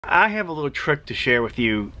I have a little trick to share with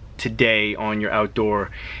you today on your outdoor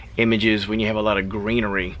images when you have a lot of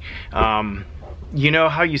greenery. You know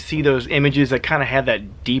how you see those images that kind of have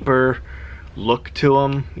that deeper look to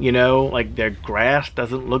them, you know, like their grass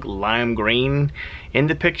doesn't look lime green in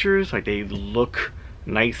the pictures, like they look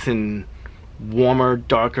nice and warmer,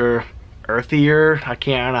 darker, earthier. I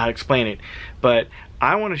don't know how to explain it, but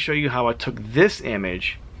I want to show you how I took this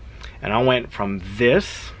image and I went from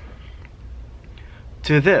this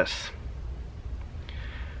to this.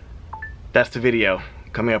 That's the video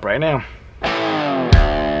coming up right now.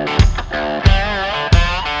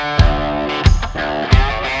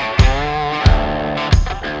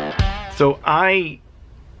 So I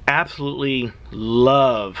absolutely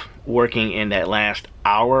love working in that last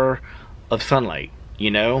hour of sunlight. You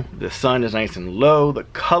know, the sun is nice and low, the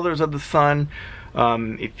colors of the sun,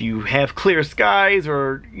 if you have clear skies,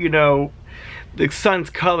 or you know, the sun's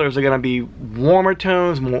colors are going to be warmer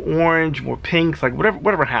tones, more orange, more pinks, like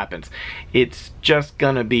whatever happens. It's just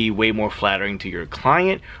going to be way more flattering to your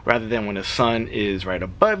client rather than when the sun is right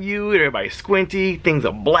above you, everybody's squinty, things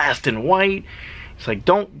are blasting white. It's like,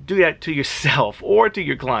 don't do that to yourself or to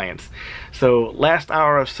your clients. So last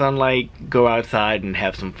hour of sunlight, go outside and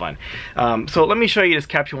have some fun. So let me show you this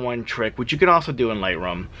Capture One trick, which you can also do in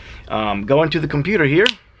Lightroom. Go into the computer here.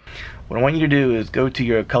 What I want you to do is go to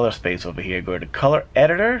your color space over here, go to color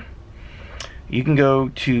editor. You can go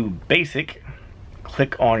to basic,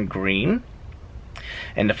 click on green.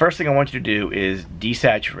 And the first thing I want you to do is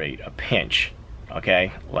desaturate a pinch,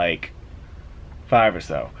 okay, like 5 or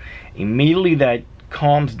so. Immediately that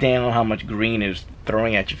calms down how much green is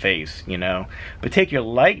throwing at your face, you know. But take your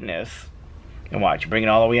lightness and watch, bring it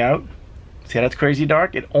all the way out. See how that's crazy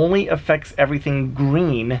dark? It only affects everything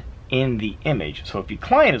green in the image. So if your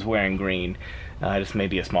client is wearing green, this may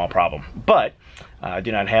be a small problem, but I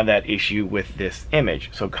do not have that issue with this image.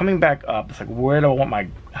 So coming back up, it's like, where do I want my,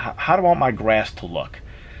 how do I want my grass to look?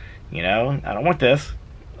 You know, I don't want this.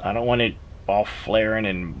 I don't want it all flaring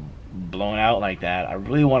and blown out like that. I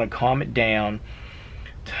really want to calm it down,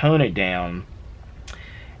 tone it down,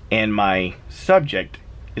 and my subject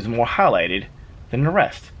is more highlighted than the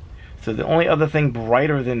rest. So the only other thing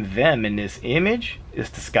brighter than them in this image is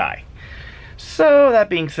the sky. So that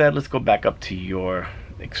being said, let's go back up to your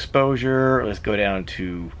exposure. Let's go down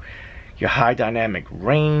to your high dynamic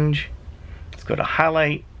range. Let's go to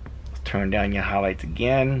highlight. Let's turn down your highlights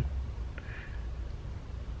again.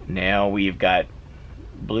 Now we've got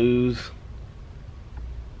blues.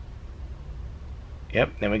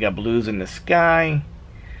 Yep, then we got blues in the sky.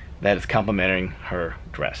 That is complementing her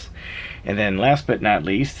dress. And then last but not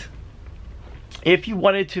least, if you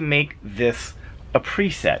wanted to make this a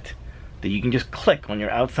preset that you can just click on your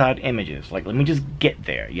outside images, like let me just get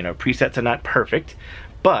there. You know, presets are not perfect,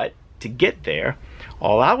 but to get there,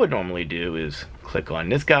 all I would normally do is click on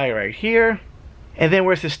this guy right here, and then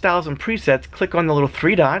where it says styles and presets, click on the little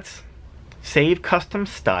 3 dots, save custom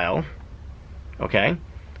style, okay?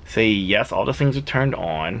 Say yes, all those things are turned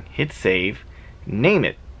on, hit save, name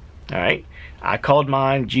it, all right? I called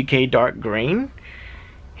mine GK Dark Green.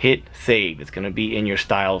 Hit save. It's going to be in your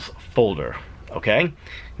styles folder, okay?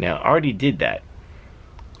 Now I already did that.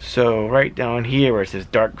 So right down here where it says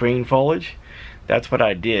dark green foliage, that's what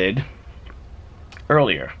I did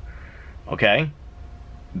earlier, okay?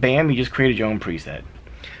 Bam, you just created your own preset.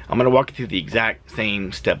 I'm going to walk you through the exact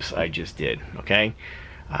same steps I just did, okay?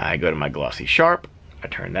 I go to my glossy sharp, I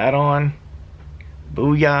turn that on,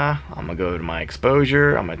 booyah. I'm going to go to my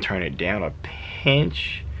exposure, I'm going to turn it down a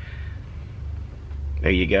pinch. There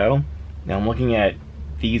you go. Now I'm looking at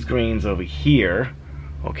these greens over here,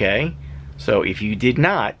 okay? So if you did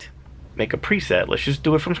not make a preset, let's just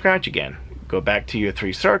do it from scratch again. Go back to your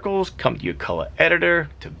 3 circles, come to your color editor,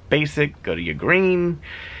 to basic, go to your green,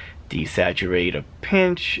 desaturate a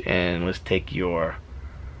pinch, and let's take your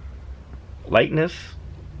lightness,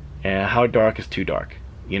 and how dark is too dark,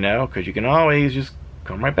 you know? Because you can always just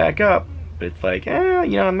come right back up, but it's like, you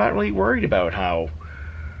know, I'm not really worried about how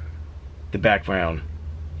the background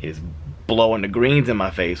is blowing the greens in my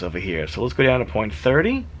face over here. So let's go down to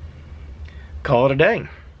 0.30, call it a day.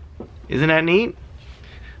 Isn't that neat?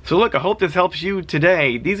 So look, I hope this helps you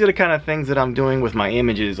today. These are the kind of things that I'm doing with my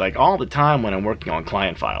images like all the time when I'm working on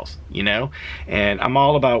client files, you know? And I'm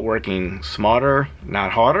all about working smarter,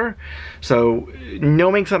 not harder. So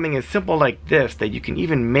knowing something as simple like this, that you can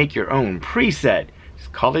even make your own preset,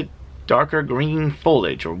 just call it darker green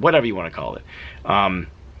foliage or whatever you want to call it.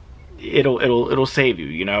 It'll save you,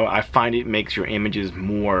 you know. I find it makes your images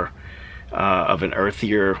more of an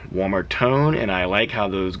earthier, warmer tone, and I like how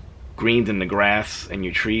those greens in the grass and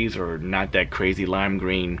your trees are not that crazy lime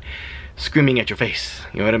green. screaming at your face.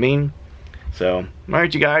 You know what I mean? So,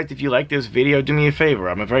 alright you guys, if you like this video, do me a favor.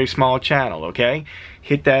 I'm a very small channel, okay?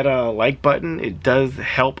 Hit that like button. It does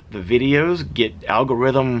help the videos get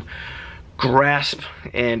algorithm grasp,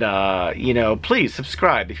 and you know, please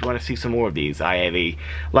subscribe if you want to see some more of these. I have a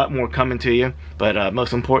lot more coming to you, but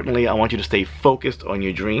most importantly, I want you to stay focused on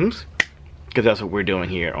your dreams, because that's what we're doing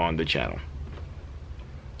here on the channel.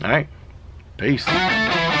 Alright, peace.